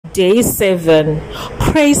Day 7.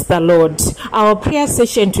 Praise the Lord. Our prayer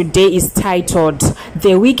session today is titled,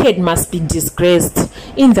 The Wicked Must Be Disgraced,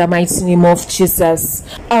 in the mighty name of Jesus.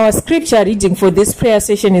 Our scripture reading for this prayer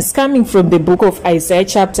session is coming from the book of Isaiah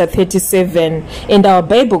chapter 37, and our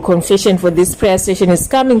Bible confession for this prayer session is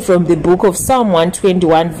coming from the book of Psalm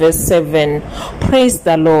 121 verse 7. Praise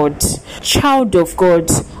the Lord. Child of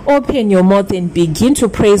God, open your mouth and begin to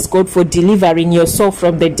praise God for delivering your soul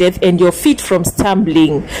from the death and your feet from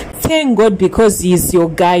stumbling. Thank God because He is your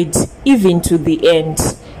guide even to the end.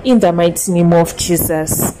 In the mighty name of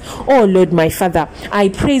Jesus. Oh Lord, my Father, I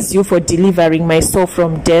praise you for delivering my soul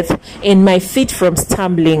from death and my feet from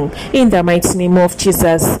stumbling. In the mighty name of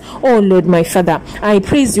Jesus. Oh Lord, my Father, I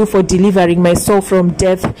praise you for delivering my soul from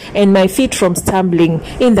death and my feet from stumbling.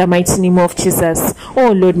 In the mighty name of Jesus.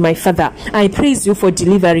 Oh Lord, my Father, I praise you for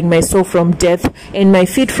delivering my soul from death and my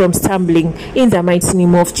feet from stumbling. In the mighty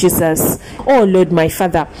name of Jesus. Oh Lord, my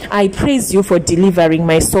Father, I praise you for delivering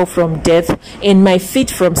my soul from death and my feet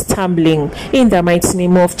from stumbling. In the mighty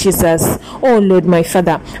name of Jesus. Oh Lord, my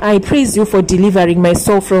Father, I praise you for delivering my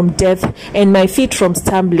soul from death and my feet from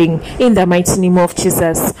stumbling. In the mighty name of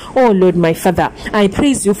Jesus. Oh Lord, my Father, I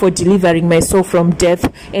praise you for delivering my soul from death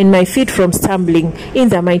and my feet from stumbling. In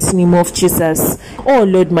the mighty name of Jesus. Oh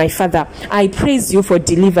Lord, my Father, I praise you for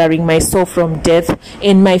delivering my soul from death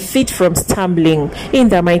and my feet from stumbling. In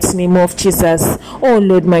the mighty name of Jesus. Oh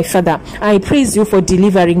Lord, my Father, I praise you for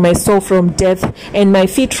delivering my soul from death and my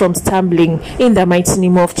feet from stumbling. In the mighty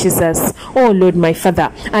name of Jesus. Oh Lord, my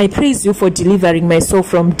Father, I praise you for delivering my soul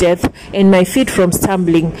from death and my feet from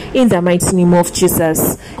stumbling. In the mighty name of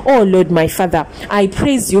Jesus. Oh Lord, my Father, I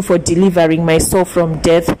praise you for delivering my soul from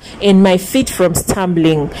death and my feet from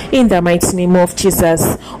stumbling. In the mighty name of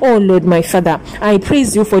Jesus. Oh Lord, my Father, I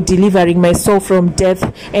praise you for delivering my soul from death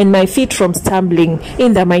and my feet from stumbling.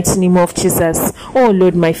 In the mighty name of Jesus. Oh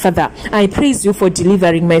Lord, my Father, I praise you for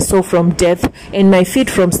delivering my soul from death and my feet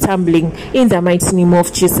from stumbling. In the mighty name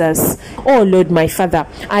of Jesus. Oh Lord, my Father,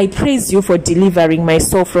 I praise you for delivering my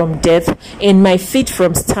soul from death and my feet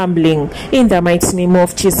from stumbling. In the mighty name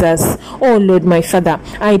of Jesus. Oh Lord, my Father,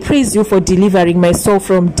 I praise you for delivering my soul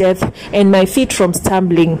from death and my feet from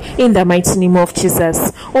stumbling. In the mighty name of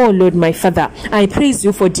Jesus. Oh Lord, my Father, I praise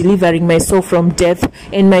you for delivering my soul from death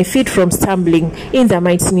and my feet from stumbling. In the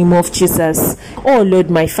mighty name of Jesus. Oh Lord,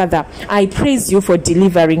 my Father, I praise you for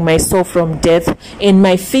delivering my soul from death and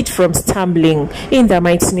my feet from stumbling. In the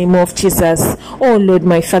mighty name of Jesus. Oh Lord,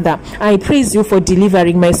 my Father, I praise you for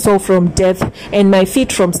delivering my soul from death and my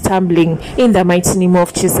feet from stumbling. In the mighty name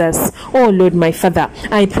of Jesus. Oh Lord, my Father,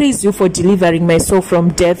 I praise you for delivering my soul from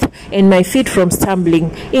death and my feet from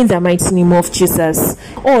stumbling. In the mighty name of Jesus.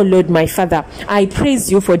 Oh Lord, my Father, I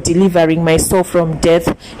praise you for delivering my soul from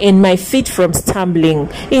death and my feet from stumbling.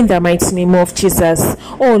 In the mighty name of Jesus.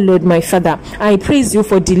 Oh Lord, my Father, I praise you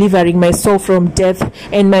for delivering my soul from death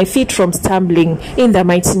and my feet from stumbling. In the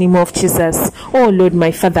mighty name of Jesus. Oh Lord,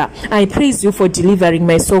 my Father, I praise you for delivering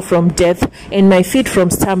my soul from death and my feet from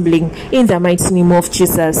stumbling. In the mighty name of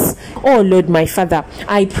Jesus. Oh Lord, my Father,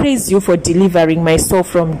 I praise you for delivering my soul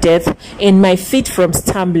from death and my feet from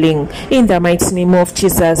stumbling. In the mighty name of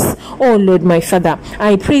Jesus. Oh Lord, my Father,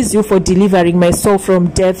 I praise you for delivering my soul from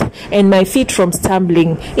death and my feet from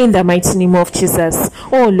stumbling. In the mighty name of Jesus.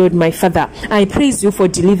 Oh Lord, my Father, I praise you for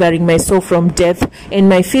delivering my soul from death and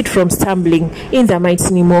my feet from stumbling. In the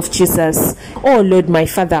mighty name of Jesus. Oh Lord, my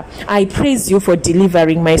Father, I praise you for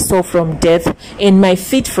delivering my soul from death and my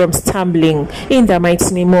feet from stumbling. In the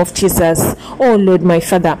mighty name of Jesus. Oh Lord, my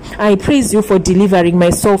Father, I praise you for delivering my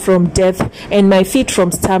soul from death and my feet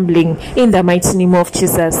from stumbling. In the mighty name of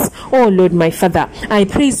Jesus. Oh Lord, my Father, I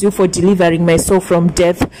praise you for delivering my soul from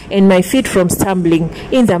death and my feet from stumbling.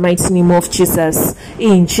 In the mighty name of Jesus.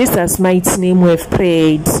 In Jesus' mighty name we've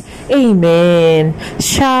prayed. Amen.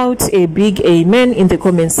 Shout a big amen in the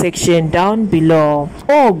comment section down below.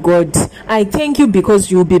 Oh God, I thank you because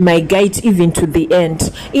you will be my guide even to the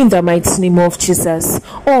end. In the mighty name of Jesus.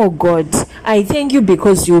 Oh God, I thank you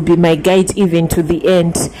because you will be my guide even to the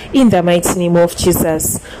end. In the mighty name of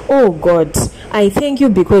Jesus. Oh God, I thank you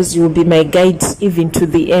because you will be my guide even to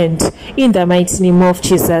the end. In the mighty name of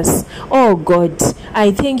Jesus. Oh God,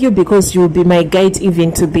 I thank you because you will be my guide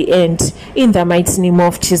even to the end. In the mighty name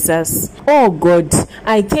of Jesus. Oh God,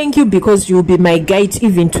 I thank you because you will be my guide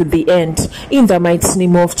even to the end. In the mighty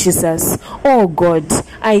name of Jesus. Oh God,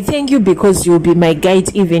 I thank you because you will be my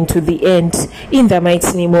guide even to the end. In the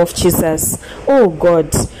mighty name of Jesus. Oh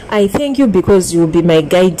God, I thank you because you will be my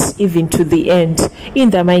guide even to the end. In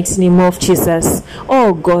the mighty name of Jesus.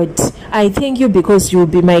 Oh God, I thank you because you will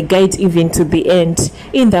be my guide even to the end,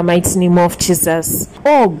 in the mighty name of Jesus.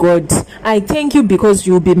 Oh God, I thank you because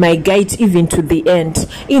you will be my guide even to the end,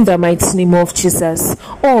 in the mighty name of Jesus.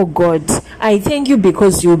 Oh God, I thank you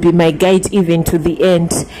because you will be my guide even to the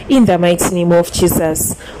end, in the mighty name of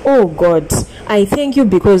Jesus. Oh God, I thank you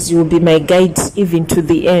because you will be my guide even to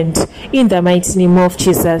the end, in the mighty name of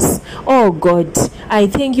Jesus. Oh God, I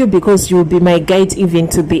thank you because you will be my guide even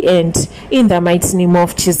to the end, in the mighty name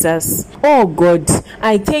of Jesus. Oh God,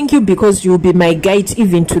 I thank you because you will be my guide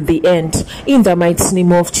even to the end, in the mighty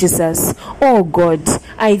name of Jesus. Oh God,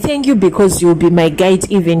 I thank you because you will be my guide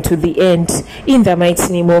even to the end, in the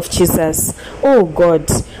mighty name of Jesus. Oh God,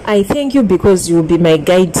 I thank you because you will be my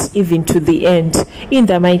guide even to the end, in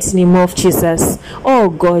the mighty name of Jesus. Oh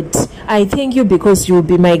God, I thank you because you will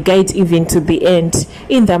be my guide even to the end,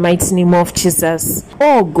 in the mighty name of Jesus.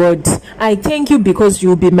 Oh God, I thank you because you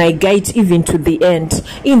will be my guide even to the end,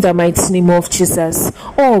 in the mighty name of Jesus.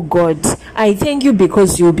 Oh God, I thank you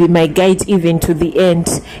because you will be my guide even to the end,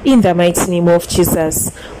 in the mighty name of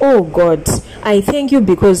Jesus. Oh God, I thank you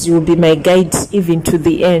because you will be my guide even to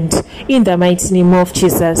the end, in the mighty name of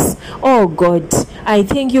Jesus. Oh God, I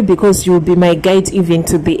thank you because you will be my guide even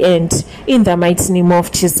to the end, in the mighty name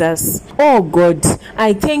of Jesus. Oh God,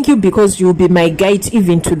 I thank you because you will be my guide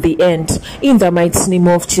even to the end, in the mighty name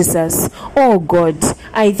of Jesus. Oh God,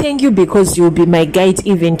 I thank you because you will be my guide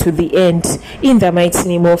even to the end, in the mighty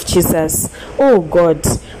name of Jesus. Oh God,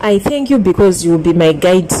 I thank you because you will be my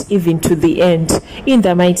guide even to the end, in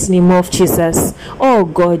the mighty name of Jesus. Oh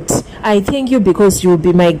God, I thank you because you will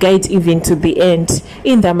be my guide even to the end,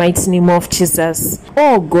 in the mighty name of Jesus.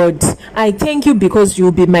 Oh God, I thank you because you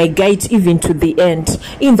will be my guide even to the end,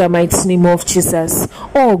 in the mighty name of Jesus.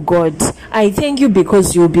 Oh God, I thank you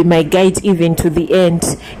because you will be my guide even to the end,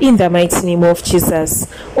 in the mighty name of Jesus.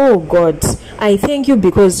 Oh God, I thank you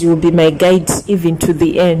because you will be my guide even to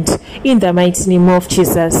the end, in the mighty name of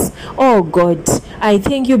Jesus. Oh God, I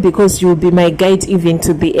thank you because you will be my guide even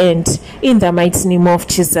to the end, in the mighty name of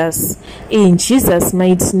Jesus. In Jesus'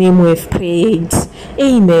 mighty name we've prayed.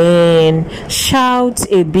 Amen. Shout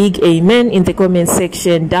a big amen in the comment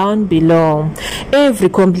section down below. Every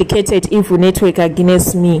complicated evil network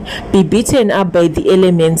against me be beaten up by the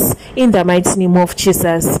elements, in the mighty name of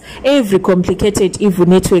Jesus. Every complicated evil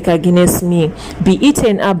network against me be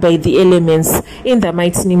eaten up by the elements, in the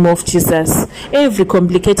mighty name of Jesus. Every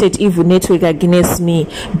complicated evil network against me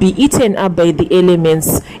be eaten up by the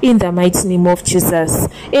elements, in the mighty name of Jesus.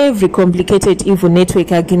 Every complicated evil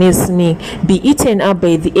network against me be eaten up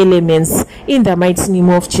by the elements, in the mighty name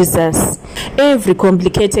of Jesus. Every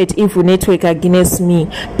complicated evil network against me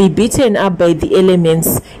be beaten up by the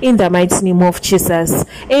elements, in the mighty name of Jesus.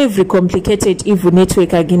 Every complicated evil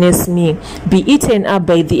network against me be eaten up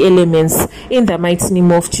by the elements, in the mighty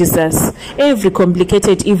name of Jesus. Every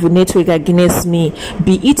complicated evil network against me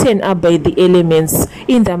be eaten up by the elements,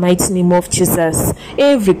 in the mighty name of Jesus.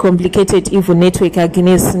 Every complicated evil network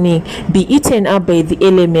against me be eaten up by the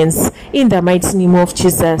elements, in the mighty name of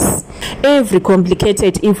Jesus. Every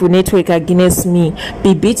complicated evil network against me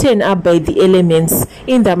be beaten up by the elements,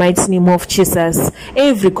 in the mighty name of Jesus.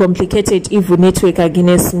 Every complicated evil network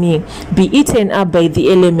against me be eaten up by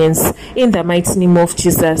the elements, in the mighty name of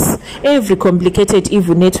Jesus. Every complicated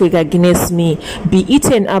evil network against me be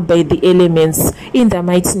eaten up by the elements, in the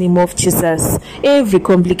mighty name of Jesus. Every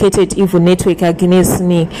complicated evil network against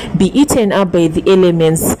me be eaten up by the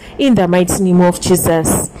elements, in the mighty name of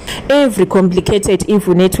Jesus. Every complicated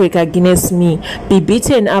evil network against me be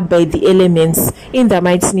beaten up by the elements, in the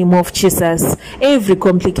mighty name of Jesus. Every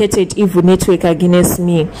complicated evil network against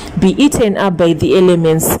me be eaten up by the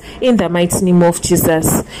elements, in the mighty name of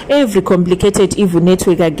Jesus. Every complicated evil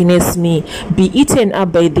network against me be eaten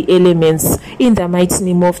up by the elements, in the mighty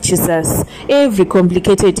name of Jesus. Every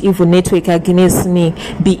complicated evil network against me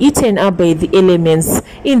be eaten up by the elements,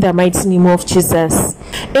 in the mighty name of Jesus.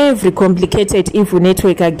 Every complicated evil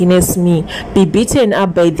network against me be beaten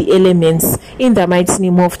up by the elements, in the mighty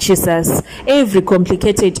name of Jesus. Every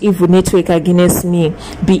complicated evil network against me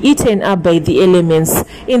be eaten up by the elements,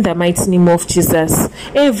 in the mighty name of Jesus.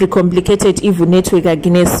 Every complicated evil network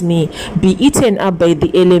against me be eaten up by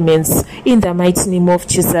the elements, in the mighty name of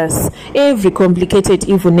Jesus. Every complicated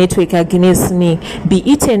evil network against me be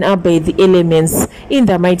eaten up by the elements, in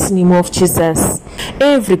the mighty name of Jesus.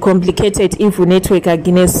 Every complicated evil network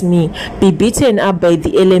against me be beaten up by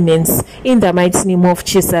the elements, in the mighty name of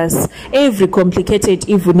Jesus. Every Every complicated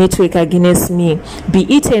evil network against me be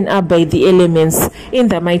eaten up by the elements in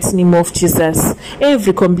the mighty name of Jesus.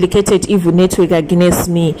 Every complicated evil network against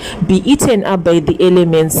me be eaten up by the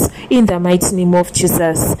elements in the mighty name of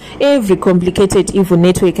Jesus. Every complicated evil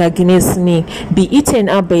network against me be eaten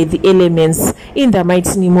up by the elements in the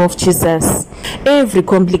mighty name of Jesus. Every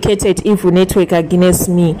complicated evil network against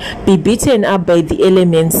me be beaten up by the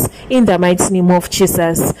elements in the mighty name of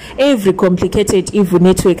Jesus. Every complicated evil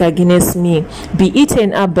network against me be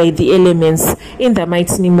eaten up by the elements in the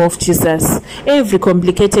mighty name of Jesus. Every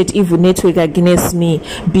complicated evil network against me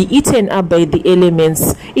be eaten up by the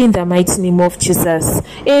elements in the mighty name of Jesus.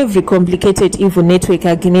 Every complicated evil network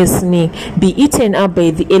against me be eaten up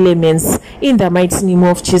by the elements in the mighty name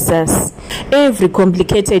of Jesus. Every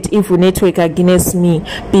complicated evil network against me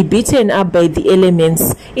be beaten up by the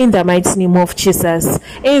elements in the mighty name of Jesus.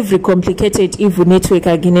 Every complicated evil network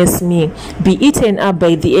against me be eaten up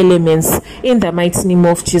by the elements in the mighty name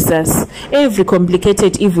of Jesus. Every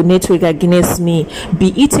complicated evil network against me be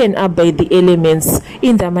eaten up by the elements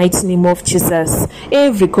in the mighty name of Jesus.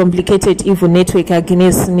 Every complicated evil network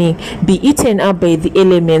against me be eaten up by the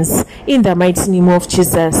elements in the mighty name of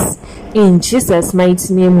Jesus. In Jesus'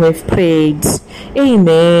 mighty name we've prayed.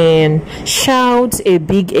 Amen. Shout a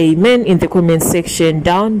big amen in the comment section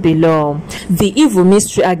down below. The evil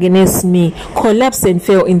mystery against me collapse and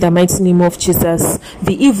fail in the mighty name of Jesus.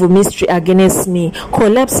 The evil mystery against me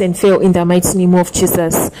collapse and fail in the mighty name of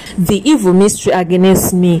Jesus. The evil mystery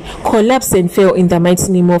against me collapse and fail in the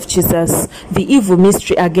mighty name of Jesus. The evil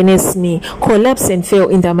mystery against me collapse and fail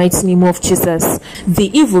in the mighty name of Jesus.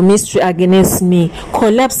 The evil mystery against me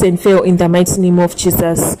collapse and fail in the mighty name of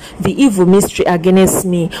Jesus. The evil mystery against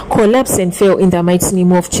me collapse and fail in the mighty name of Jesus. The evil mystery against me collapse and fail in the mighty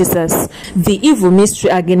name of Jesus. The evil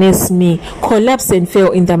mystery against me collapse and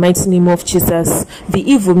fail in the mighty name of Jesus. The evil mystery against me collapse and fail in the mighty name of Jesus.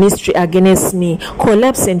 The evil mystery against me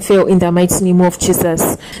collapse and fail in the mighty name of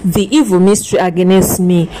Jesus. The evil mystery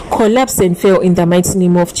against me collapse and fail in the mighty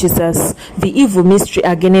name of Jesus. The evil mystery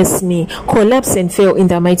against me collapse and fail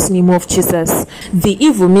in the mighty name of Jesus. The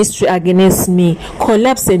evil mystery against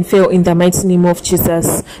me collapse and fail in the mighty name of Jesus.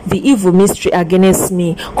 The evil mystery against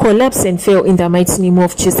me collapse and fail in the mighty name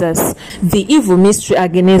of Jesus. The evil mystery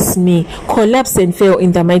against me collapse and fail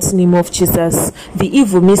in the mighty name of Jesus. The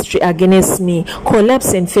evil mystery against me collapse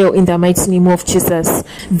and fail in the mighty name of Jesus.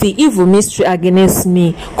 The evil mystery against me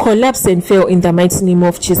collapse and fail in the mighty name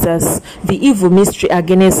of Jesus. The evil mystery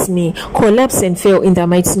against me collapse and fail in the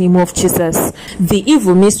mighty name of Jesus. The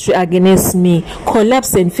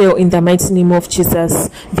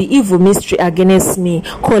evil mystery against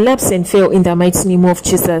me collapse and fail in the mighty name of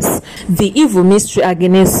Jesus. The evil mystery against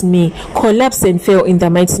me collapse and fail in the mighty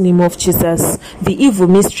name of Jesus. The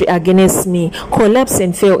evil mystery against me collapse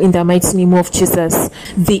and fail in the mighty name of Jesus.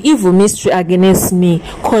 The evil mystery against me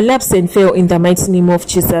collapse and fail in the mighty name of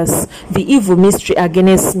Jesus. The evil mystery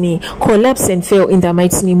against me collapse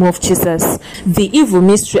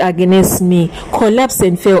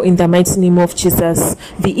and fail in the mighty name of Jesus.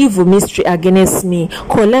 The evil mystery against me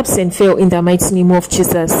collapse and fail in the mighty name of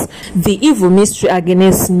Jesus. The evil mystery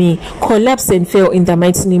against me collapse and fail in the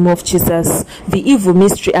mighty name of Jesus. The evil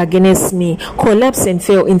mystery against me collapse and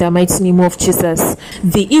fail in the mighty name of Jesus.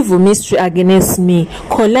 The evil mystery against me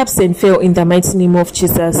collapse and fail in the mighty name of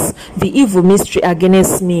Jesus. The evil mystery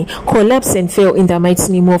against me collapse and fail in the mighty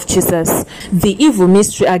name of Jesus. The evil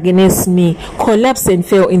mystery against me collapse and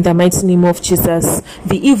fail in the mighty name of Jesus.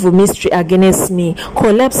 The evil mystery against me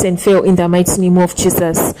collapse and fail in the mighty name of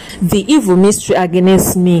Jesus. The evil mystery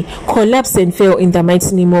against me collapse and fail in the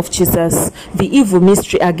mighty name of Jesus. The evil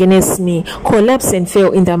mystery against me collapse and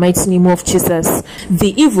fail in the mighty name of Jesus.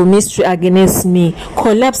 The evil mystery against me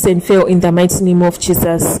collapse and fail in the mighty name of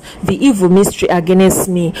Jesus. The evil mystery against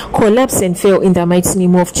me collapse and fail in the mighty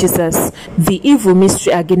name of Jesus. The evil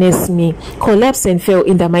mystery against me collapse and fail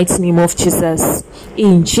in the mighty name of Jesus.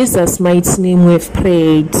 In Jesus' mighty name we've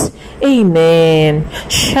prayed. Amen.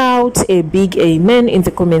 Shout a big amen in the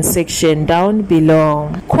comment section down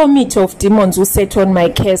below. Commit of demons who set on my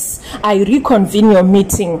case, I reconvene your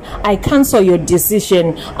meeting. I cancel your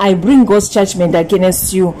decision. I bring God's judgment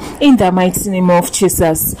against you in the mighty name of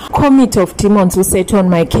Jesus. Commit of demons who set on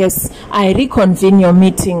my case, I reconvene your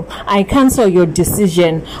meeting. I cancel your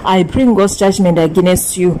decision. I bring God's judgment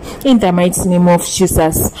against you in the mighty name of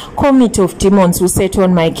Jesus. Commit of demons who set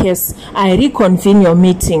on my case, I reconvene your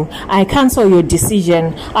meeting. I cancel your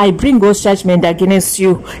decision. I bring God's judgment against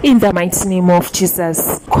you in the mighty name of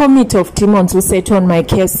Jesus. Commit of demons who set on my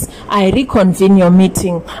case, I I reconvene your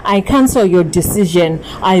meeting. I cancel your decision.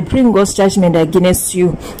 I bring God's judgment against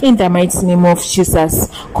you in the mighty name of Jesus.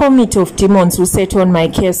 Commit of demons who set on my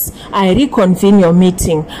case, I reconvene your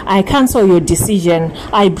meeting. I cancel your decision.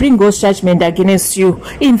 I bring God's judgment against you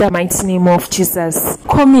in the mighty name of Jesus.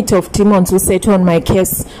 Commit of demons who set on my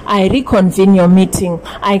case, I reconvene your meeting.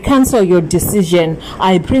 I cancel your decision.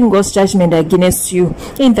 I bring God's judgment against you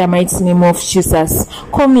in the mighty name of Jesus.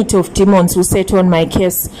 Commit of demons who set on my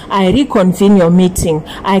case, I reconvene your meeting.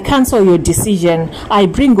 I cancel your decision. I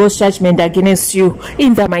bring God's judgment against you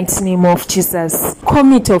in the mighty name of Jesus.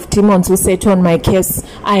 Commit of demons who set on my case,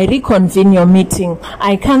 I reconvene your meeting.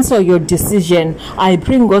 I cancel your decision. I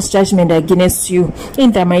bring God's judgment against you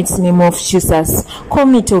in the mighty name of Jesus.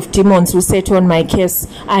 Commit of demons who set on my case,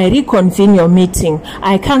 I reconvene your meeting.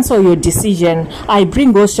 I cancel your decision. I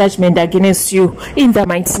bring God's judgment against you in the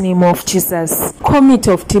mighty name of Jesus. Commit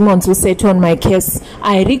of demons who set on my case,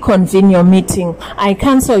 I reconvene your meeting. I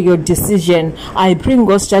cancel your decision. I bring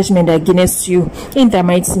God's judgment against you in the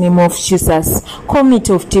mighty name of Jesus. Commit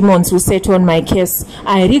of demons who set on my case,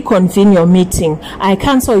 I reconvene your meeting. I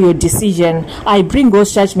cancel your decision. I bring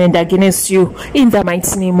God's judgment against you in the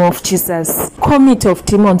mighty name of Jesus. Commit of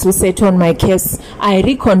demons who set on my case, I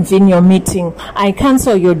reconvene your meeting. I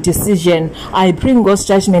cancel your decision. I bring God's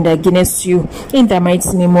judgment against you in the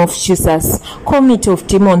mighty name of Jesus. Commit of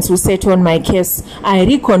demons who set on my case, I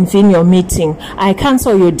reconvene your meeting. I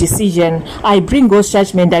cancel your decision. I bring God's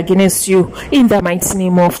judgment against you in the mighty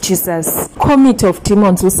name of Jesus. Commit of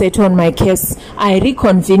demons who set on my case, I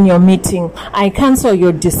reconvene your meeting. I cancel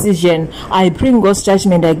your decision. I bring God's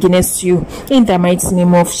judgment against you in the mighty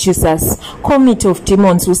name of Jesus. Commit of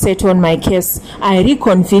demons who set on my case, I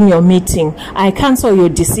reconvene your meeting. I cancel your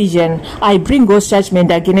decision. I bring God's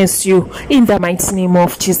judgment against you in the mighty name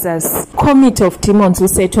of Jesus. Commit of demons who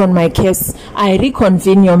set on my case, I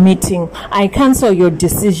reconvene your meeting. I cancel your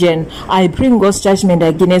decision. I bring God's judgment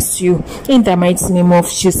against you in the mighty name of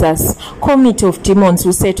Jesus. Commit of demons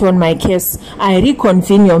who set on my case, I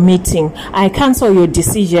reconvene your meeting. I cancel your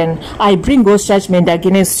decision. I bring God's judgment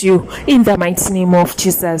against you in the mighty name of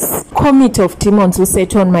Jesus. Commit of demons who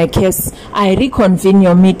set on my case, I reconvene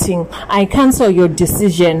your meeting. I cancel your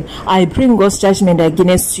decision. I bring God's judgment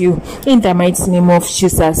against you in the mighty name of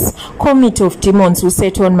Jesus. Commit of demons who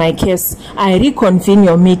set on my case, I reconvene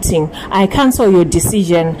your meeting. I cancel your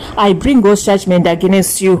decision. I bring God's judgment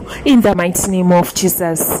against you in the mighty name of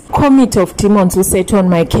Jesus. Commit of demons who set on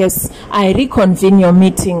my case, I reconvene your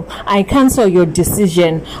meeting. I cancel your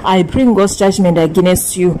decision. I bring God's judgment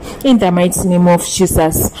against you in the mighty name of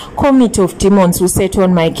Jesus. Commit of demons who set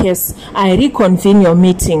on my case, I reconvene your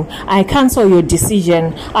meeting. I cancel your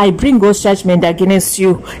decision. I bring God's judgment against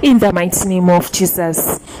you in the mighty name of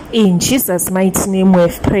Jesus. In Jesus' mighty name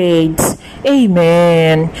we've prayed.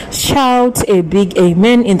 Amen. Shout a big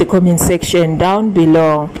amen in the comment section down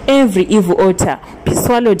below. Every evil altar be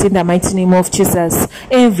swallowed in the mighty name of Jesus.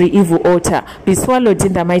 Every evil altar be swallowed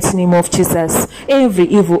in the mighty name of Jesus. Every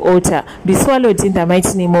evil altar be swallowed in the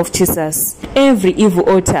mighty name of Jesus. Every evil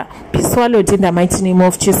altar be swallowed in the mighty name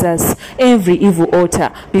of Jesus. Every evil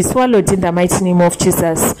altar be swallowed in the mighty name of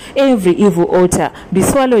Jesus. Every evil altar be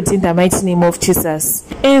swallowed in the mighty name of Jesus.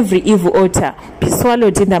 Every evil altar be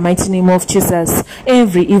swallowed in the mighty name of Jesus.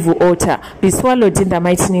 Every evil altar be swallowed in the mighty name of Jesus. Every evil altar be swallowed in the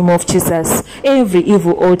mighty name of Jesus. Every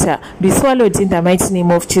evil altar be swallowed in the mighty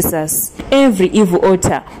name of Jesus. Every evil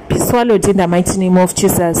altar be swallowed in the mighty name of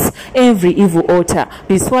Jesus. Every evil altar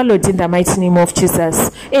be swallowed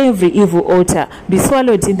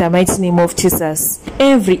in the mighty name of Jesus.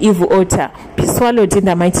 Every evil altar be swallowed in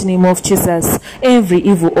the mighty name of Jesus. Every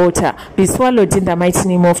evil altar be swallowed in the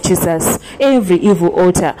mighty name of Jesus. Every evil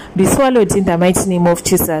altar be swallowed in the mighty name of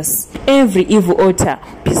Jesus.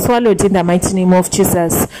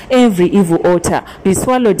 Every evil altar be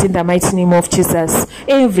swallowed in the mighty name of Jesus.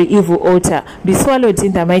 Every evil altar be swallowed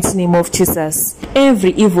in the mighty name of Jesus.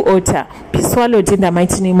 Every evil altar be swallowed in the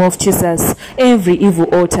mighty name of Jesus. Every evil altar be swallowed in the mighty name of Jesus. Every evil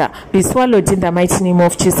altar be swallowed in the mighty name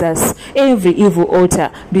of Jesus. Every evil altar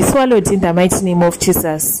be swallowed in the mighty name of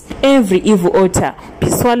Jesus. Every evil altar be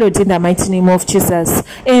swallowed in the mighty name of Jesus.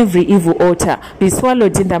 Every evil altar be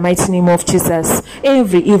swallowed in the mighty name of Jesus.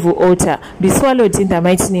 Every evil altar be swallowed in the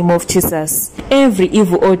mighty name of Jesus. Every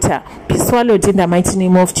evil altar be swallowed in the mighty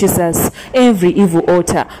name of Jesus. Every evil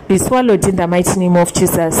altar be swallowed in the mighty name of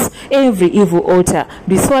Jesus. Every evil altar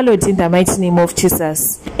be swallowed in the mighty name of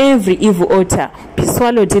Jesus. Every evil altar be be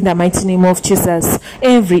swallowed in the mighty name of Jesus.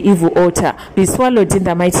 Every evil altar be swallowed in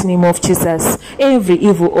the mighty name of Jesus. Every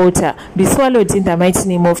evil altar be swallowed in the mighty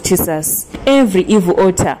name of Jesus. Every evil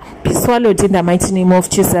altar be swallowed in the mighty name of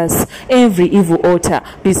Jesus. Every evil altar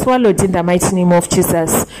be swallowed in the mighty name of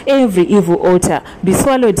Jesus. Every evil altar be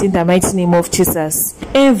swallowed in the mighty name of Jesus.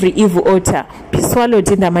 Every evil altar be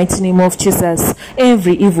swallowed in the mighty name of Jesus.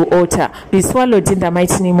 Every evil altar be swallowed in the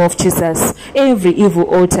mighty name of Jesus. Every evil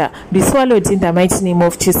altar be swallowed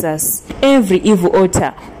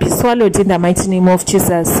in the mighty name of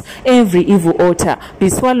Jesus. Every evil altar be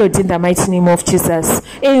swallowed in the mighty name of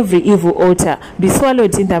Jesus. Every evil altar be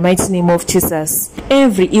swallowed in the mighty name of Jesus.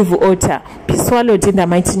 Every evil altar be swallowed in the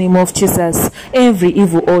mighty name of Jesus. Every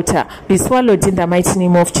evil altar be swallowed in the mighty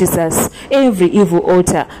name of Jesus. Every evil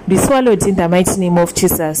altar be swallowed in the mighty name of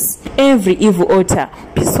Jesus. Every evil altar be swallowed in the mighty name of Jesus. Every evil altar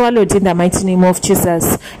be swallowed in the mighty name of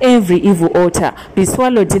Jesus. Every evil altar be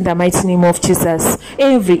swallowed in the mighty name of Jesus.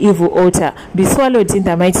 Every evil altar be swallowed in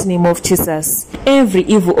the mighty name of Jesus. Every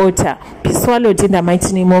evil altar be swallowed in the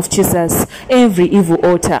mighty name of Jesus. Every evil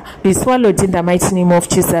altar be swallowed in the mighty name of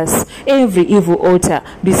Jesus. Every evil altar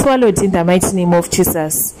be swallowed in the mighty name of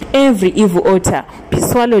Jesus. Every evil altar be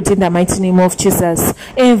swallowed in the mighty name of Jesus.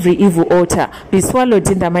 Every evil altar be swallowed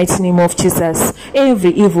in the mighty name of Jesus. Every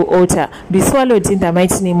evil altar be swallowed in the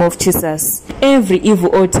mighty name of Jesus. Every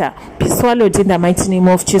evil altar be swallowed in the mighty name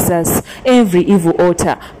of Jesus. Every evil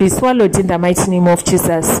altar be swallowed in the mighty name of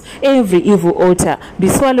Jesus. Every evil altar be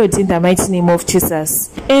swallowed in the mighty name of Jesus.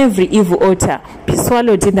 Every evil altar be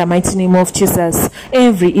swallowed in the mighty name of Jesus.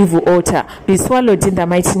 Every evil altar be swallowed in the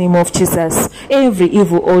mighty name of Jesus. Every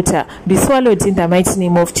evil altar be swallowed in the mighty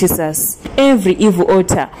name of Jesus. Every evil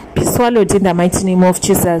altar be swallowed in the mighty name of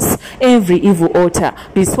Jesus. Every evil altar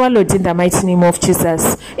be swallowed in the mighty name of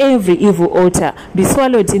Jesus. Every evil altar be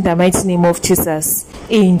swallowed in the mighty name of Jesus.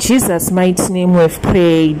 In Jesus' mighty name we've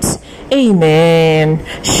prayed. Amen.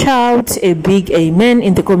 Shout a big amen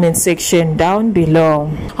in the comment section down below.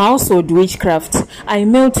 Household witchcraft, I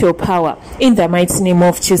melt your power in the mighty name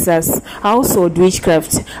of Jesus. Household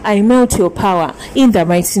witchcraft, I melt your power in the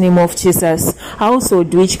mighty name of Jesus.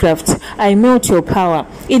 Household witchcraft, I melt your power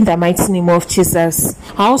in the mighty name of Jesus.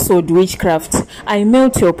 Household witchcraft, I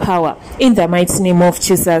melt your power in the mighty name of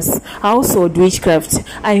Jesus. Household witchcraft,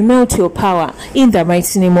 I melt your power in the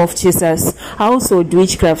mighty name of Jesus. Household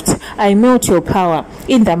witchcraft, I melt your power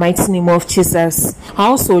in the mighty name of Jesus.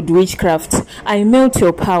 Household witchcraft, I melt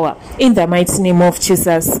your power in the mighty name of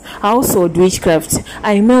Jesus. Household witchcraft,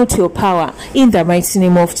 I melt your power in the mighty name of Jesus. Household witchcraft, I melt your power in the mighty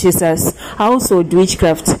name of Jesus. Household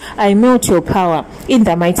witchcraft, I melt your power in the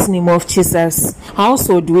mighty name of Jesus.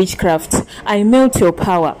 Household witchcraft, I melt your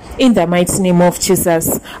power in the mighty name of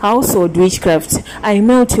Jesus. Household witchcraft, I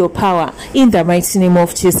melt your power in the mighty name of Jesus. Household witchcraft, I melt your power in the mighty name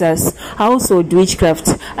of Jesus. Household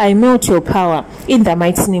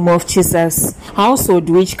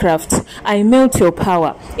witchcraft, I melt your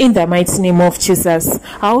power in the mighty name of Jesus. Household witchcraft, I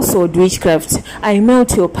melt your power in the mighty name of Jesus. Household witchcraft, I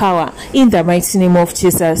melt your power in the mighty name of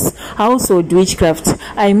Jesus. Household witchcraft,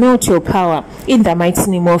 I melt your power in the mighty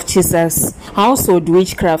name of Jesus. Household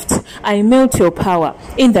witchcraft, I melt your power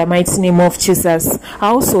in the mighty name of Jesus.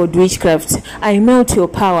 Household witchcraft,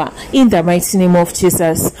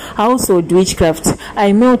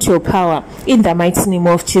 I melt your power in the mighty name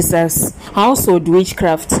of Jesus. Household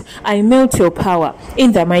witchcraft, I melt your power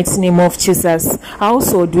in the mighty name of Jesus.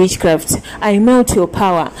 Household witchcraft, I melt your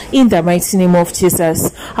power in the mighty name of Jesus.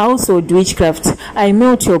 Household witchcraft, I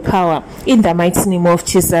melt your power in the mighty name of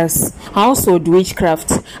Jesus. Household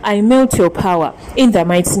witchcraft, I melt your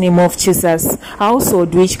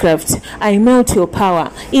power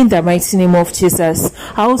in the mighty name of Jesus.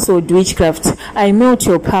 Household witchcraft, I melt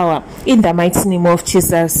your power in the mighty name of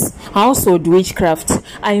Jesus. Household witchcraft,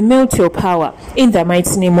 I melt your power in the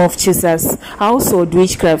mighty name of Jesus. Household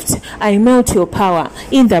witchcraft, I melt your power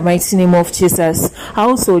in the mighty name of Jesus.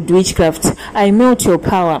 Household witchcraft, I melt your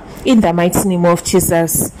power in the mighty name of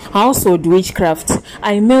Jesus. Household witchcraft,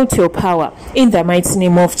 I melt your power in the mighty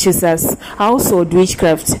name of Jesus. Household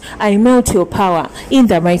witchcraft, I melt your power in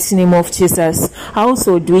the mighty name of Jesus.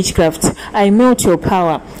 Household witchcraft, I melt your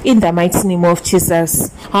power in the mighty name of Jesus.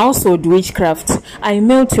 Household witchcraft, I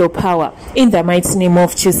melt your power in the mighty name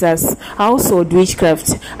of Jesus. Household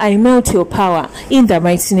witchcraft, I melt your power in the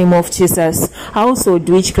mighty name of Jesus. Household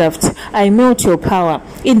witchcraft, I melt your power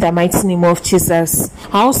in the mighty name of Jesus.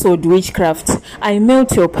 Household witchcraft, I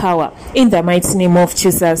melt your power in the mighty name of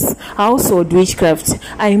Jesus. Household witchcraft,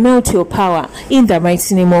 I melt your power in the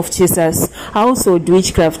mighty name of Jesus. Household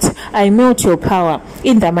witchcraft, I melt your power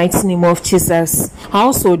in the mighty name of Jesus.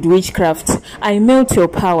 Household witchcraft, I melt your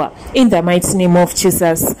power in the mighty name of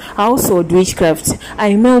Jesus. Household witchcraft,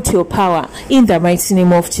 I melt your power in the mighty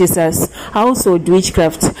name of Jesus. Household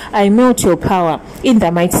witchcraft, I melt your power in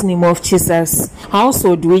the mighty name of Jesus.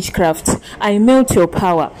 Household witchcraft, I melt your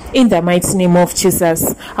power in the mighty name of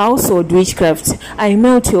Jesus. Household witchcraft, I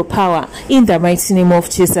melt your power in the mighty name of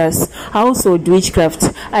Jesus. Household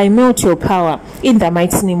witchcraft, I melt your power in the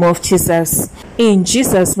mighty name of Jesus. In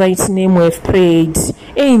Jesus' mighty name we've prayed.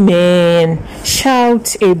 Amen.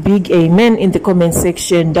 Shout a big amen in the comment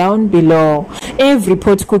section down below. Every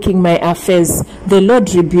pot cooking my affairs, the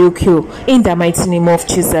Lord rebuke you in the mighty name of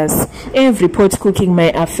Jesus. Every pot cooking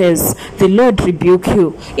my affairs, the Lord rebuke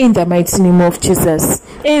you in the mighty name of Jesus.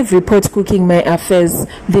 Every pot cooking my affairs,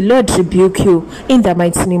 the Lord rebuke you in the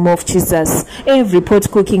mighty name of Jesus. Every pot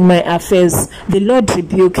cooking my affairs, the Lord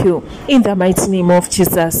rebuke you in the mighty name of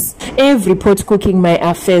Jesus. Every pot cooking my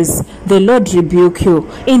affairs, the Lord rebuke you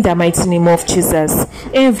in the mighty name of Jesus.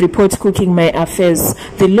 Every pot cooking my affairs,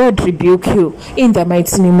 the Lord rebuke you in the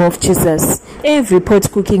mighty name of Jesus. Every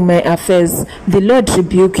pot cooking my affairs, the Lord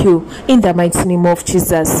rebuke you in the mighty name of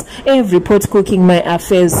Jesus. Every pot cooking my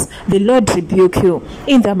affairs, the Lord rebuke you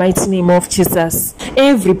in the mighty name of Jesus.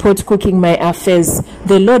 Every pot cooking my affairs,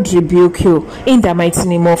 the Lord rebuke you in the mighty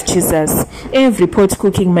name of Jesus. Every pot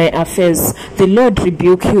cooking my affairs, the Lord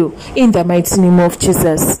rebuke you in the mighty name of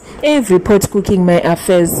Jesus. Every pot cooking my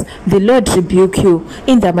affairs, the Lord rebuke you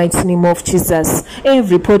in the mighty name of Jesus.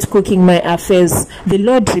 Every pot cooking my affairs, the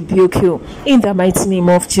Lord rebuke you in the mighty name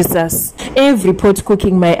of Jesus. Every pot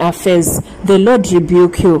cooking my affairs, the Lord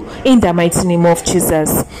rebuke you in the mighty name of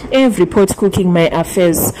Jesus. Every pot cooking my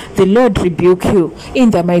affairs, the Lord rebuke you in the mighty name of Jesus. Every pot cooking my affairs, the Lord rebuke you in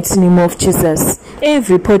the mighty name of Jesus.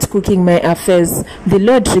 Every pot cooking my affairs, the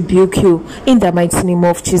Lord rebuke you in the mighty name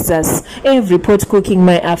of Jesus. Every pot cooking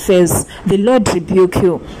my affairs, the Lord rebuke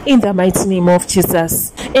you in the mighty name of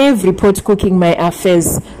Jesus. Every pot cooking my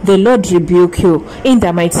affairs, the Lord rebuke you in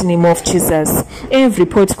the mighty name of Jesus. Every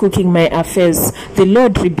pot cooking my affairs, the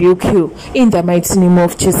Lord rebuke you in the mighty name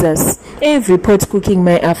of Jesus. Every pot cooking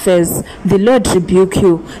my affairs, the Lord rebuke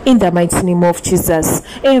you in the mighty name of Jesus.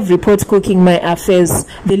 Every pot cooking my affairs,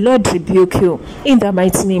 the Lord rebuke you in the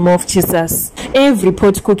mighty name of Jesus. Every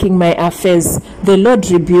pot cooking my affairs, the Lord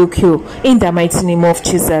rebuke you in the mighty name of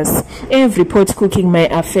Jesus. Every pot cooking my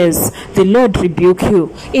affairs, the Lord rebuke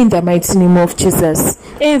you in the mighty name of Jesus.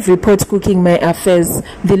 Every pot cooking my affairs,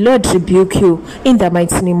 the Lord rebuke you in the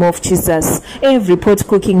mighty name of Jesus. Every pot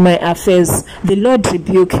cooking my affairs, the Lord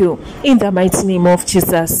rebuke you in the mighty name of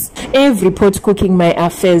Jesus. Every pot cooking my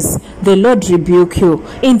affairs, the Lord rebuke you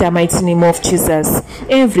in the mighty name of Jesus.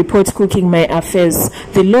 Every pot cooking my affairs,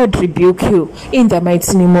 the Lord rebuke you in the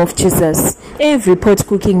mighty name of Jesus. Every pot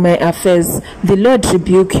cooking my affairs, the Lord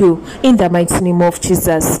rebuke you in the mighty name of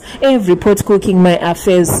Jesus. Every pot cooking my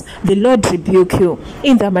affairs, the Lord rebuke you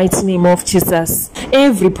in the mighty name of Jesus.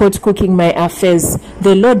 Every pot cooking my affairs,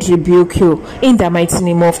 the Lord rebuke you in the mighty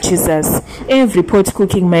name of Jesus. Every pot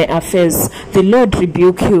cooking my affairs, the Lord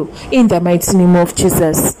rebuke you in the mighty name of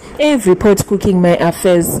Jesus. Every pot cooking my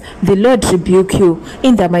affairs, the Lord rebuke you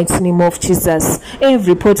in the mighty name of Jesus. Every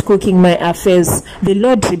pot cooking my affairs, the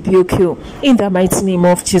Lord rebuke you in the mighty name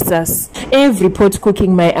of Jesus. Every pot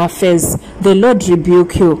cooking my affairs, the Lord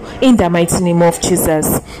rebuke you in the mighty name of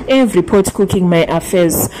Jesus. Every pot cooking my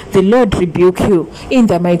affairs, the Lord rebuke you in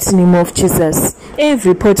the mighty name of Jesus.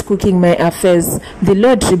 Every pot cooking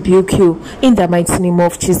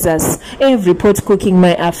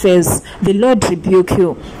my affairs, the Lord rebuke you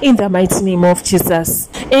in the mighty name of Jesus.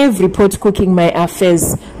 Every pot cooking my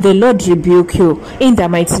affairs, the Lord rebuke you in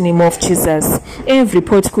the mighty name of Jesus. Every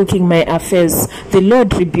pot cooking my affairs, the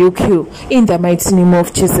Lord rebuke you in the mighty name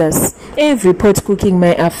of Jesus. Every pot cooking my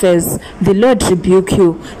affairs, the Lord rebuke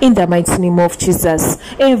you in the mighty name of Jesus.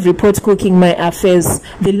 Every pot cooking my affairs,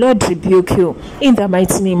 the Lord rebuke you in the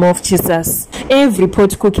mighty name of Jesus. Every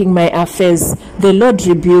pot cooking my affairs, the Lord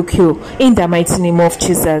rebuke you in the mighty name of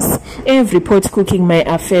Jesus. Every pot cooking my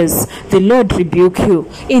affairs, the Lord rebuke you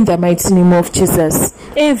in the mighty name of Jesus.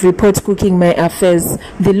 Every pot cooking my affairs,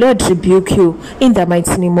 the Lord rebuke you in the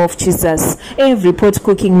mighty name of Jesus. Every pot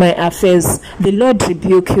cooking my affairs, the Lord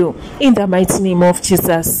rebuke you in the mighty name of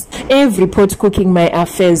Jesus. Every pot cooking my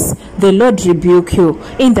affairs, the Lord rebuke you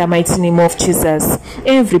in the mighty name of Jesus.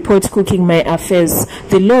 Every pot cooking my affairs,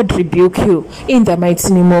 the Lord rebuke you in the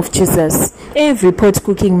mighty name of Jesus. Every pot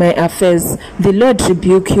cooking my affairs, the Lord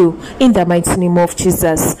rebuke you in the mighty name of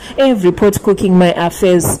Jesus. Every pot cooking my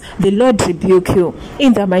affairs, the Lord rebuke you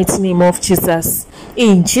in the mighty name of Jesus.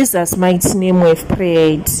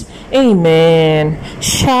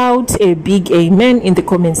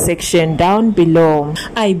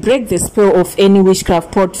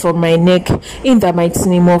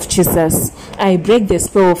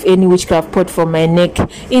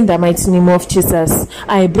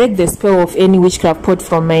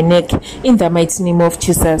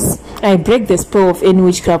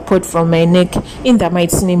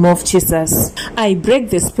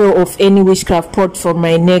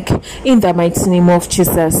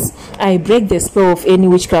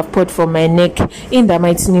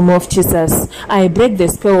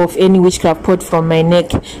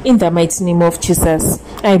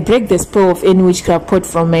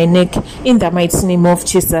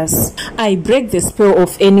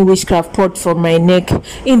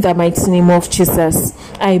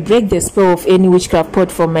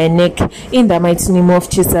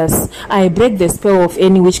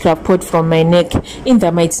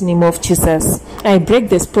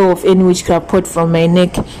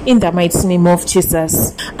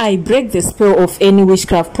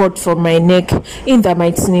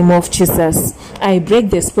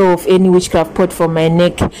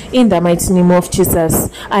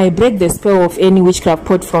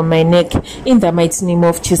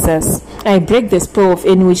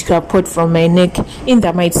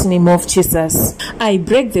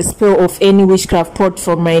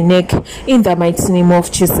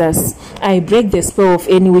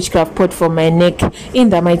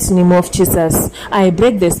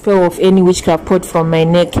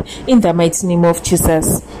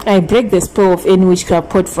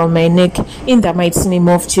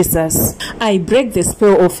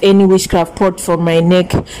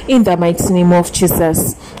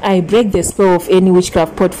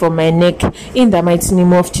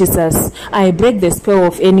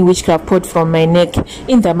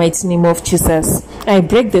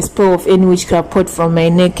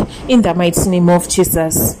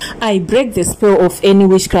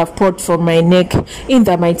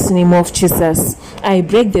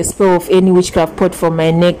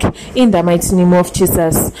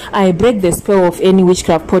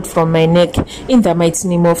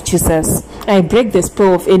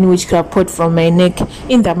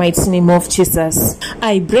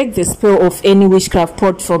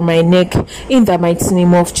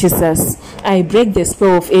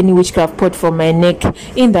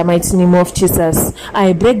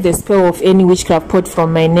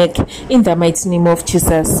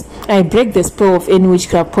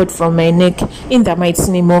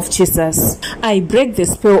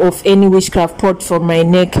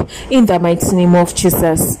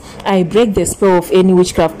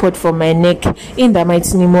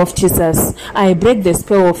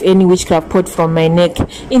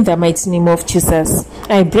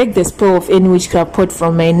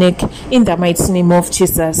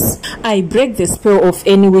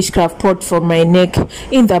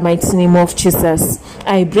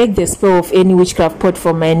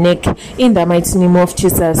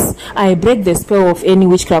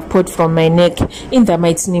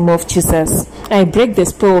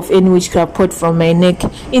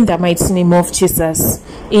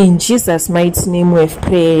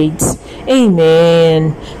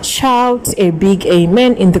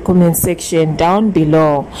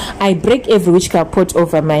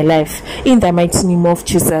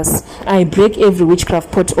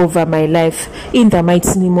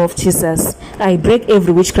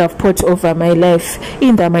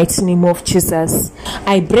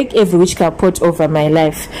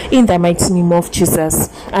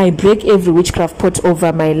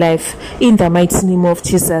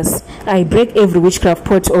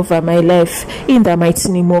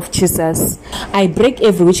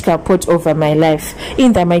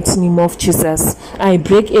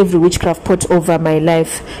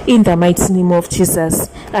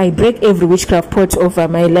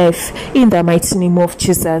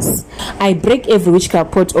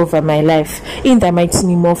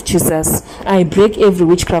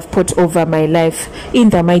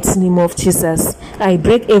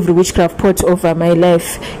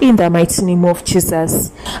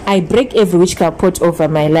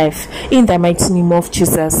 mighty name of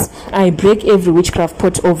Jesus. I break every witchcraft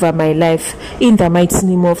pot over my life in the mighty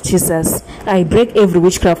name of Jesus. I break every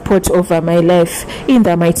witchcraft pot over my life in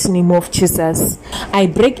the mighty name of Jesus. I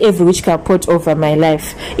break every witchcraft pot over my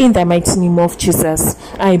life in the mighty mighty name of Jesus.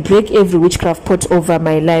 I break every witchcraft pot over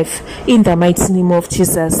my life. In the mighty name of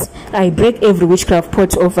Jesus. I break every witchcraft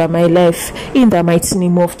pot over my life. In the mighty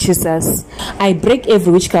name of Jesus. I break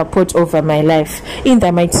every witchcraft pot over my life. In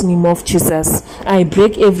the mighty name of Jesus. I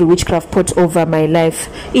break every witchcraft pot over my life.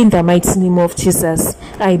 In the mighty name of Jesus.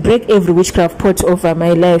 I break every witchcraft pot over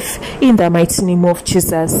my life. In the mighty name of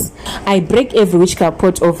Jesus. I break every witchcraft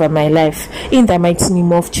pot over my life. In the mighty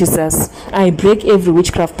name of Jesus. I break every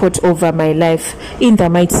witchcraft pot over my life. In the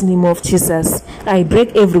mighty name of Jesus. I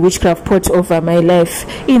break every witchcraft pot over my life.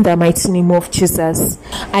 In the mighty name of Jesus.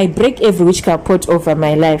 I break every witchcraft pot over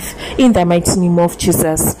my life. In the mighty name of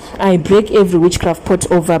Jesus. I break every witchcraft pot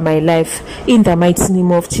over my life. In the mighty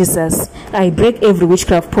name of Jesus. I break every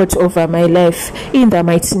witchcraft pot over my life. In the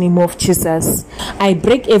mighty name of Jesus. I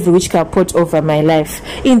break every witchcraft pot over my life.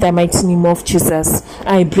 In the mighty name of Jesus.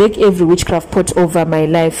 I break every witchcraft pot over my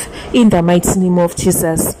life. In the mighty name of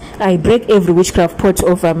Jesus. I break every witchcraft pot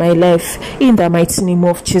over my life. In the mighty name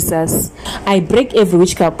of Jesus. I break every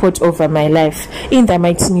witchcraft pot over my life. In the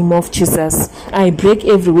mighty name of Jesus. I break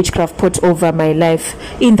every witchcraft pot over my life.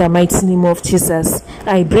 In the mighty name of Jesus.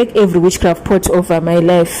 I break every witchcraft pot over my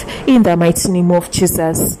life. In the mighty name of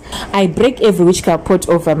Jesus. I break every witchcraft pot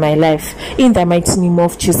over my life. In the mighty name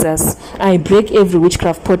of Jesus. I break every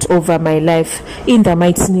witchcraft pot over my life. In the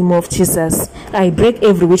mighty name of Jesus. I break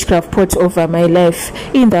every witchcraft pot over my life.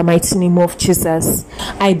 In the mighty name of Jesus.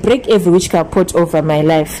 I break every witchcraft pot over my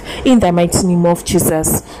life. In the mighty name of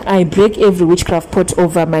Jesus. I break every witchcraft pot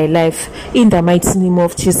over my life. In the mighty name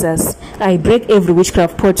of Jesus. I break every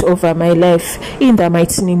witchcraft pot over my life. In the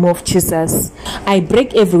mighty name of Jesus. I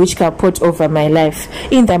break every witchcraft pot over my life.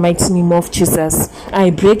 In the mighty name of Jesus.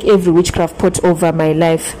 I break every witchcraft pot over my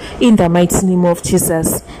life. In the mighty name of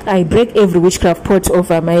Jesus. I break every witchcraft pot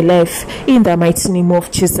over my life. In the mighty name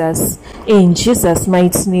of Jesus. In Jesus'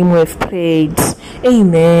 mighty name we've prayed.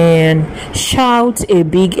 Amen. Shout a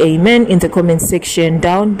big amen in the comment section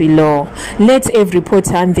down below. Let every pot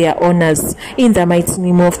hand their honors in the mighty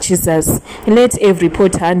name of Jesus. Let every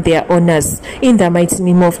pot hand their honors in the mighty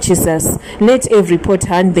name of Jesus. Let every pot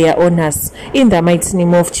hand their honors in the mighty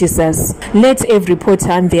name of Jesus. Let every pot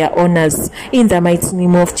hand their honors in the mighty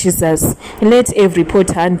name of Jesus. Let every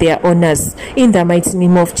pot hand their honors in the mighty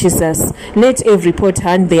name of Jesus. Let every pot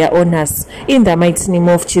hand their honors in the mighty name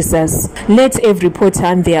of Jesus. Let every pot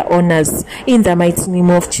hand their honors in the mighty name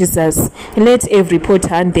of Jesus. Let every pot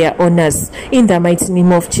hand their honors in the mighty name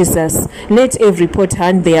of Jesus. Let every pot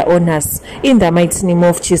hand their honors in the mighty name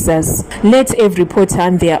of Jesus. Let every pot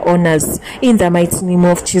hand their honors in the mighty name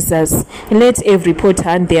of Jesus. Let every pot hand their honors in the mighty name of Jesus. Let every pot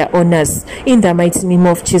hand their honors in the mighty name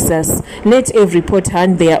of Jesus. Let every pot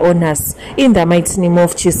hand their honors in the mighty name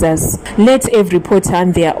of Jesus. Let every pot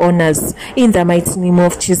hand their honors in the mighty name of Jesus. Let every pot hand their honors in the mighty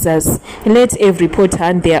name of Jesus. Let every pot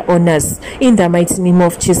hand their honors in the mighty name of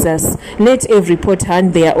Jesus. Let every pot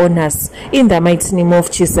hand their honors in the mighty name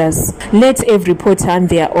of Jesus. Let every pot hand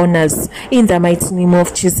their honors in the mighty name of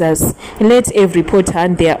Jesus. Let every pot hand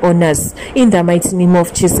their honors in the mighty name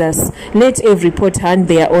of Jesus. Let every pot hand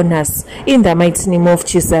their honors in the mighty name of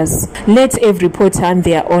Jesus. Let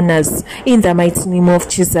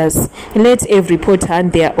every pot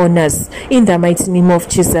hand their honors in the mighty name of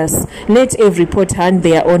Jesus. Let every pot hand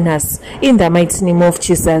their honors in the mighty name of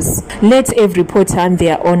Jesus. Let every pot hand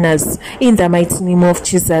their honors in the mighty name of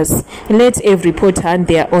Jesus. Let every pot hand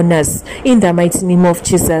their honors in the mighty name of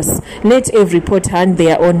Jesus. Let every pot hand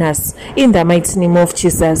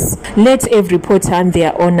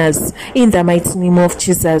their honors in the mighty name of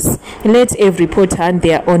Jesus. Let every pot hand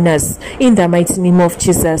their honors in the mighty name of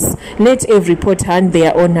Jesus. Let every pot hand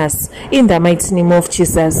their honors in the mighty name of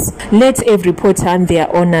Jesus. Let every pot hand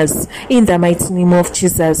their honors in the mighty name of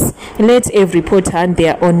Jesus. Let every pot hand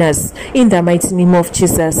their honors in the mighty name of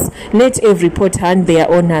Jesus. Let every pot hand their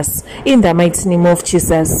honors in the mighty name of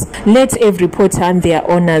Jesus. Let every pot hand their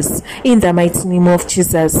honors in the mighty name of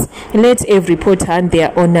Jesus. Let every pot hand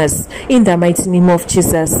their honors in the mighty name of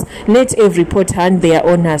Jesus. Let every pot hand their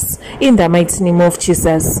honors in the mighty name of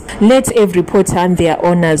Jesus. Let every pot hand their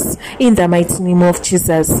honors in the mighty name of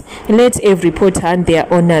Jesus. Let every pot hand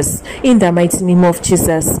their honors in the mighty name of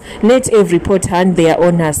Jesus. Let every pot hand their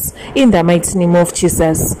honors in the mighty name of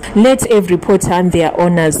Jesus. Let every pot hand their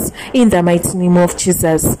honors in the mighty name of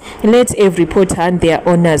Jesus. Let every pot hand their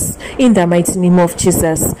honors in the mighty name of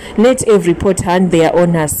Jesus. Let every pot hand their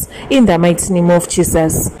honors in the mighty name of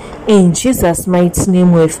Jesus. In Jesus' mighty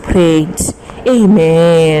name we've prayed.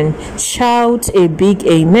 Amen. Shout a big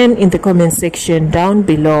amen in the comment section down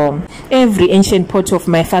below. Every ancient pot of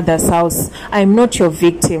my father's house, I am not your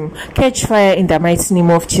victim. Catch fire in the mighty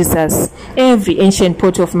name of Jesus. Every ancient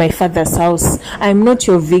pot of my father's house, I am not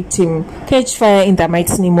your victim. Catch fire in the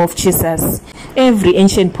mighty name of Jesus. Every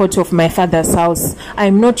ancient pot of my father's house, I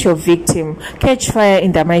am not your victim. Catch fire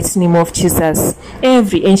in the mighty name of Jesus.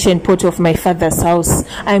 Every ancient pot of my father's house,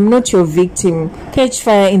 I am not your victim. Catch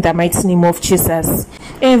fire in the mighty name of Jesus.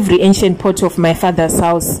 Every ancient pot of my father's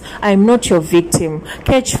house, I am not your victim.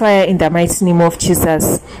 Catch fire in the mighty name of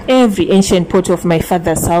Jesus. Every ancient pot of my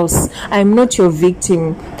father's house, I am not your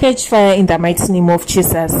victim. Catch fire in the mighty name of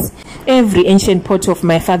Jesus. Every ancient pot of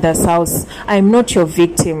my father's house, I am not your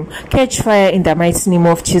victim. Catch fire in the mighty name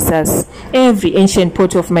of Jesus. Every ancient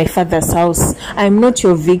pot of my father's house, I am not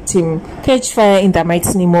your victim. Catch fire in the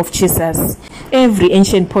mighty name of Jesus. Every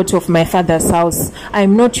ancient pot of my father's house, I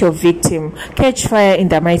am not your victim. Catch fire in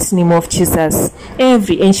the mighty name of Jesus.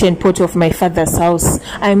 Every ancient pot of my father's house,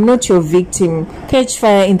 I am not your victim. Catch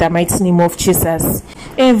fire in the mighty name of Jesus.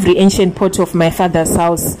 Every ancient pot of my father's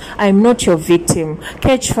house, I am not your victim.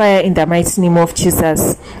 Catch fire in the mighty name of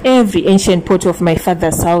Jesus. Every ancient pot of my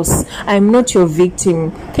father's house, I am not your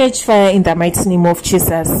victim. Catch fire in the mighty name of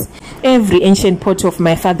Jesus. Every ancient pot of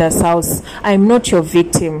my father's house, I am not your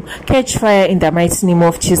victim. Catch fire in the mighty name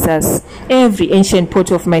of Jesus. Every ancient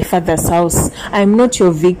pot of my father's house, I am not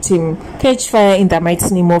your victim. Catch fire in the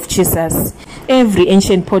mighty name of Jesus. Every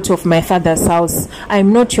ancient pot of my father's house, I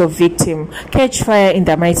am not your victim. Catch fire in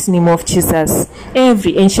the mighty name of Jesus.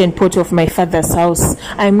 Every ancient pot of my father's house,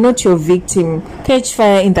 I am not your victim. Catch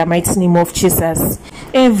fire in the mighty name of Jesus.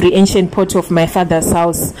 Every ancient pot of my father's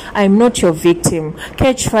house, I am not your victim.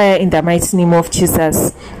 Catch fire in the mighty name of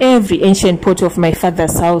Jesus. Every ancient pot of my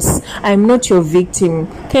father's house, I am not your victim.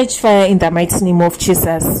 Catch fire in the mighty name of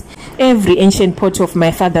Jesus. Every ancient pot of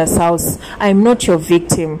my father's house, I am not your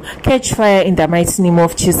victim. Catch fire in the mighty name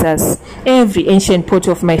of Jesus. Every ancient pot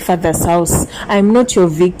of my father's house, I am not your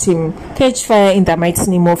victim. Catch fire in the mighty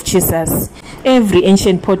name of Jesus. Every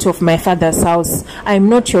ancient pot of my father's house, I am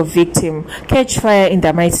not your victim. Catch fire in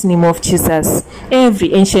the mighty name of Jesus.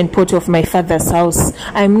 Every ancient pot of my father's house,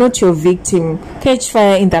 I am not your victim. Catch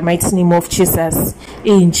fire in the mighty name of Jesus.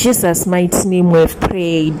 In Jesus' mighty name we have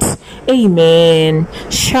prayed. Amen.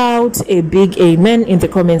 Shout a big amen in the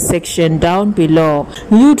comment section down below.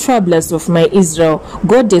 You troublers of my Israel,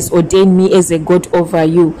 God has ordained me as a God over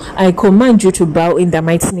you. I command you to bow in the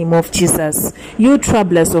mighty name of Jesus. You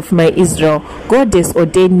troublers of my Israel, God has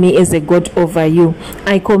ordained me as a God over you.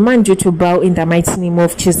 I command you to bow in the mighty name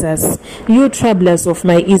of Jesus. You troublers of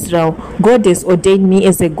my Israel, God has ordained me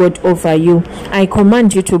as a God over you. I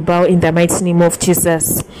command you to bow in the mighty name of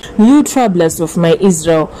Jesus. You troublers of my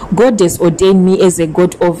Israel, God has ordained me as a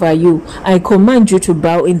God over you. I command you to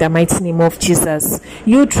bow in the mighty name of Jesus.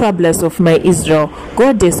 You troublers of my Israel,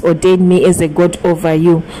 God has ordained me as a God over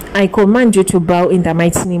you. I command you to bow in the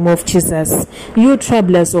mighty name of Jesus. You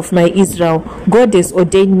troublers of my Israel, God has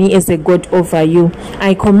ordained me as a God over you.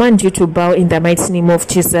 I command you to bow in the mighty name of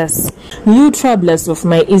Jesus. You troublers of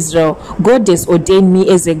my Israel, God has ordained me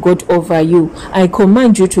as a God over you. I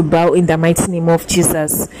command you to bow in the mighty name of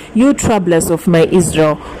Jesus. You troublers of my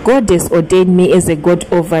Israel, God has ordained me as a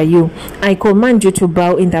God over you. I command you to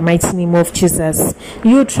bow in the mighty name of Jesus.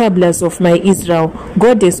 You troublers of my Israel,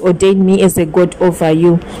 God has ordained me as a God over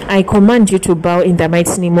you. I command you to bow in the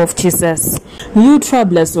mighty name of Jesus. You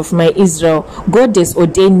troublers of my Israel, God has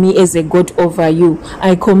ordained me as a God over you.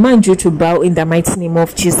 I command you to bow in the mighty name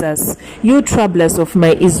of Jesus. You troublers of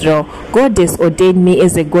my Israel, God has ordained me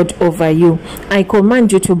as a God over you. I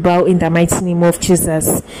command you to bow in the mighty name of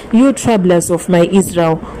Jesus. You troublers of my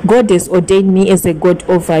Israel, God has ordained me as a God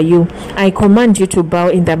over you. I command you to bow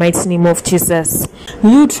in the mighty name of Jesus.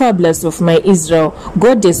 You troublers of my Israel,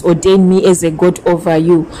 God has ordained me as a God over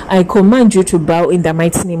you. I command you to bow in the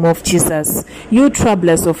mighty name of Jesus. You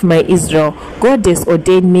troublers of my Israel, God has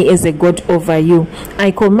ordained me as a God over you.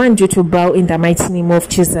 I command you to bow in the mighty name of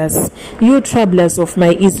Jesus. You troublers of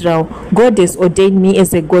my Israel, God has ordained me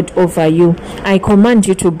as a God over you. I command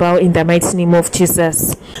you to bow in the mighty name of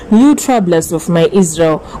Jesus. You troublers of my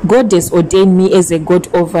Israel, God has ordained me as a God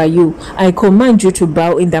over you. I command you to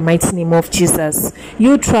bow in the mighty name of Jesus.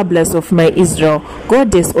 You troublers of my Israel,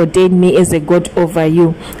 God has ordained me as a God over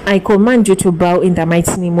you. I command you to bow in the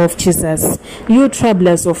mighty name of Jesus. You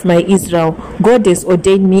troublers of my Israel, God has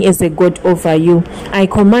ordained me as a God over you. I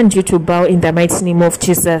command you to bow in the mighty name of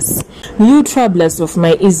Jesus. You troublers of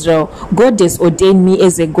my Israel, God has ordained me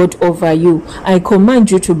as a God over you. I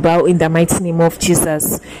command you to bow in the mighty name of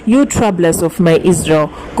Jesus. You troublers of my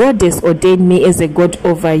Israel, God has ordained me as a God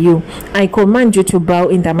over you. I command you to bow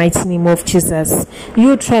in the mighty name of Jesus.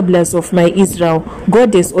 You troublers of my Israel,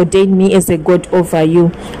 God has ordained me as a God over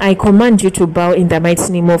you. I command you to bow in the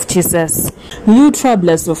mighty name of Jesus. You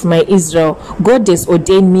troublers of my Israel, God has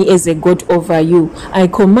ordained me as a God over you. I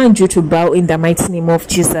command you to bow in the mighty name of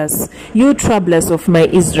Jesus. You troublers of my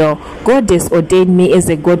Israel, God has ordained me as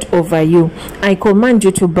a God over you. I command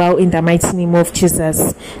you to bow in the mighty name of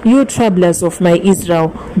Jesus. You troublers of my Israel,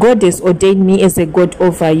 God has ordained me as a God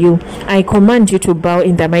over you. I command you to bow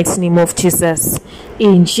in the mighty name of Jesus.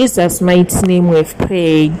 In Jesus' mighty name we've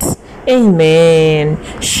prayed. Amen.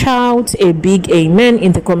 Shout a big amen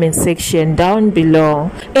in the comment section down below.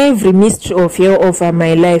 Every mystery of hell over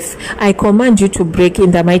my life, I command you to break in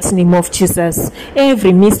the mighty name of Jesus.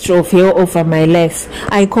 Every mystery of hell over my life,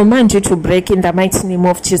 I command you to break in the mighty name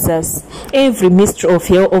of Jesus. Every mystery of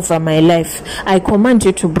hell over my life, I command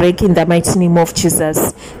you to break in the mighty name of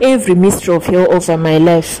Jesus. Every mystery of hell over my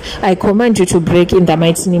life, I command you to break in the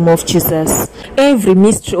mighty name of Jesus. Every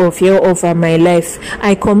mystery of hell over my life,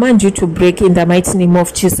 I command you to break in the mighty name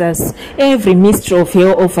of Jesus. Every mystery of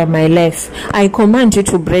hell over my life, I command you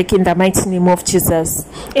to break in the mighty name of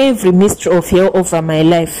Jesus. Every mystery of hell over my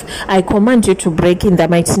life, I command you to break in the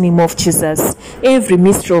mighty name of Jesus. Every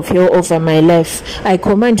mystery of hell over my life, I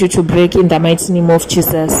command you to break in the mighty name of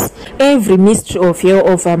Jesus. Every mystery of hell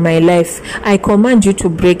over my life, I command you to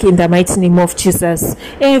break in the mighty name of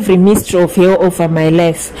Jesus. Every mystery of hell over my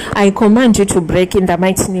life, I command you to break in the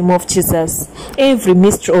mighty name of Jesus. Every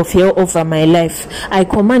mystery of hell over my life, I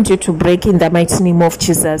command you to break in the mighty name of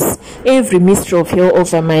Jesus. Every mystery of hell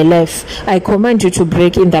over my life, I command you to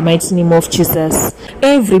break in the mighty name of Jesus.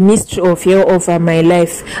 Every mystery of hell over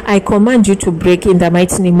my life, I command you to break in the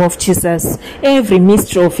mighty name of Jesus. Every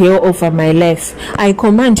mystery of hell over my life, I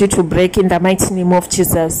command you to break in the mighty name of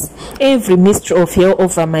Jesus. Every mystery of hell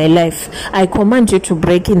over my life, I command you to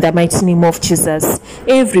break in the mighty name of Jesus.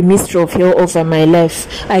 Every mystery of hell over my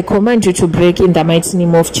life, I command you to break in the mighty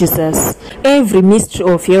name of Jesus. Every mystery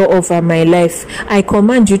of hell over my life, I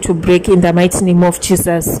command you to break in the mighty name of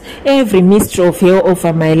Jesus. Every mystery of hell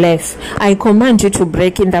over my life, I command you to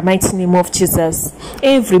break in the mighty name of Jesus.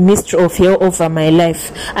 Every mystery of hell over my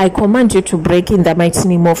life, I command you to break in the mighty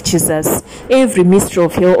name of Jesus. Every mystery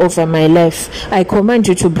of hell over my life, I command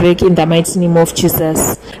you to break in the mighty name of Jesus.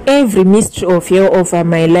 Every mystery of hell over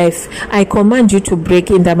my life, I command you to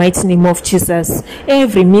break in the mighty name of Jesus.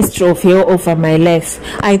 Every mystery of hell over my life,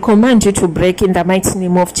 I command you to break in the mighty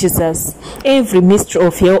name of Jesus. Every mystery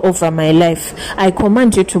of hell over my life, I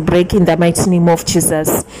command you to break in the mighty name of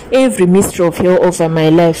Jesus. Every mystery of hell over my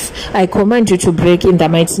life, I command you to break in the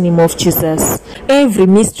mighty name of Jesus. Every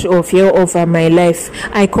mystery of hell over my life,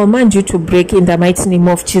 I command you to break in the mighty name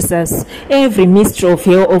of Jesus. Every mystery of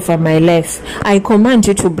hell over my life, I command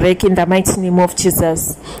you to break in the mighty name of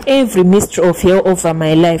Jesus. Every mystery of hell over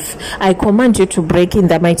my life, I command you to break in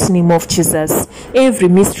the mighty name of Jesus. Every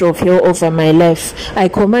mystery of hell over my life, I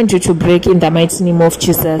command you to break in the mighty name of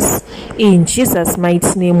Jesus. In Jesus'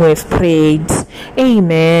 mighty name we've prayed.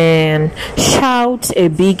 Amen. Shout a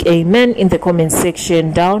big amen in the comment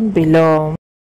section down below.